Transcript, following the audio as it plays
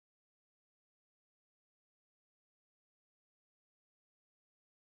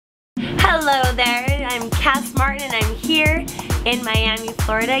in Miami,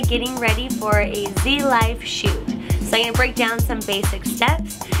 Florida, getting ready for a Z Life shoot. So I'm gonna break down some basic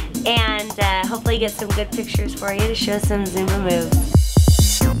steps and hopefully get some good pictures for you to show some Zumba moves.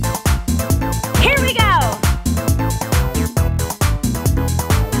 Here we go!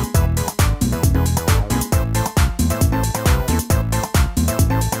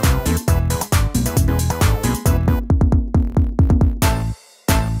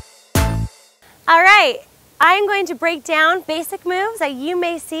 All right, I'm going to break down basic moves that you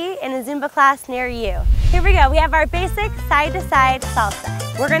may see in a Zumba class near you. Here we go, we have our basic side-to-side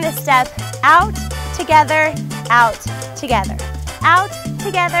salsa. We're gonna step out, together, out, together. Out,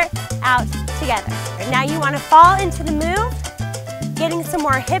 together, out, together. Now you wanna fall into the move, getting some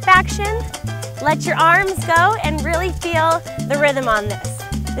more hip action. Let your arms go and really feel the rhythm on this.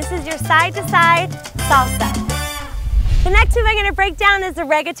 This is your side-to-side salsa. The next move I'm gonna break down is the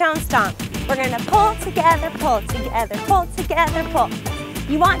reggaeton stomp. We're gonna pull together, pull together, pull together, pull.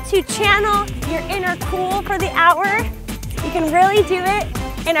 You want to channel your inner cool for the hour. You can really do it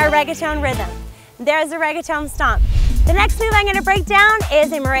in our reggaeton rhythm. There's the reggaeton stomp. The next move I'm gonna break down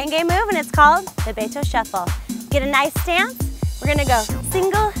is a merengue move, and it's called the Beto shuffle. Get a nice stance. We're gonna go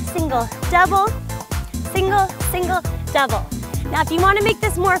single, single, double, single, single, double. Now if you wanna make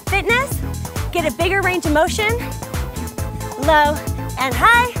this more fitness, get a bigger range of motion. Low and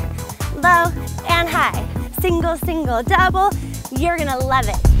high, low and high. Single, single, double. You're gonna love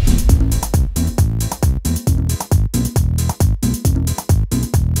it.